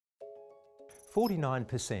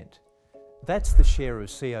49%. That's the share of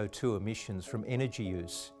CO2 emissions from energy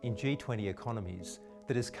use in G20 economies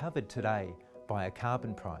that is covered today by a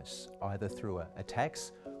carbon price, either through a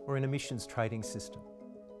tax or an emissions trading system.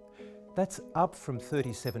 That's up from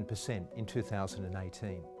 37% in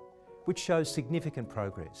 2018, which shows significant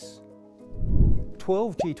progress.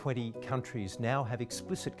 12 G20 countries now have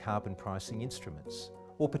explicit carbon pricing instruments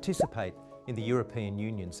or participate in the European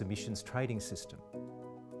Union's emissions trading system.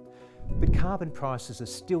 But carbon prices are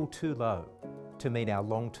still too low to meet our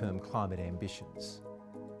long-term climate ambitions.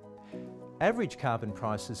 Average carbon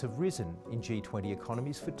prices have risen in G20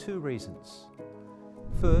 economies for two reasons.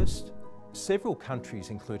 First, several countries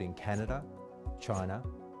including Canada, China,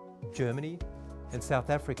 Germany and South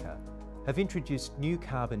Africa have introduced new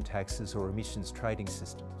carbon taxes or emissions trading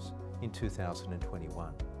systems in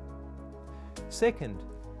 2021. Second,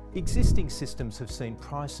 existing systems have seen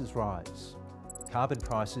prices rise. Carbon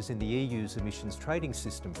prices in the EU's emissions trading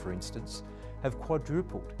system, for instance, have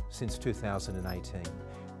quadrupled since 2018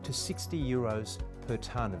 to €60 per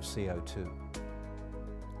tonne of CO2.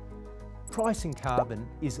 Pricing carbon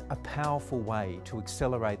is a powerful way to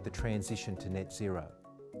accelerate the transition to net zero.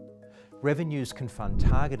 Revenues can fund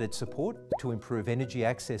targeted support to improve energy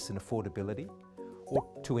access and affordability, or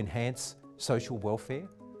to enhance social welfare,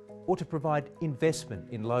 or to provide investment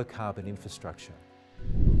in low-carbon infrastructure.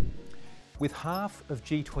 With half of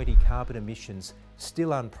G20 carbon emissions still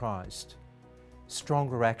unpriced,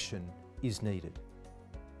 stronger action is needed.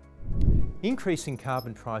 Increasing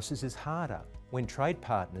carbon prices is harder when trade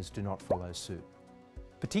partners do not follow suit,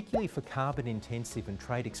 particularly for carbon-intensive and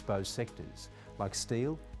trade-exposed sectors like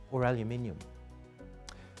steel or aluminium.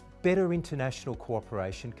 Better international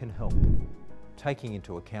cooperation can help, taking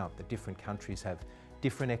into account that different countries have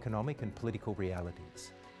different economic and political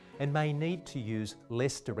realities and may need to use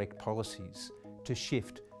less direct policies to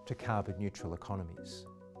shift to carbon-neutral economies.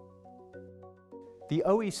 The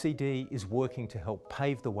OECD is working to help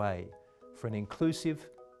pave the way for an inclusive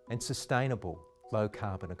and sustainable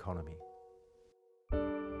low-carbon economy.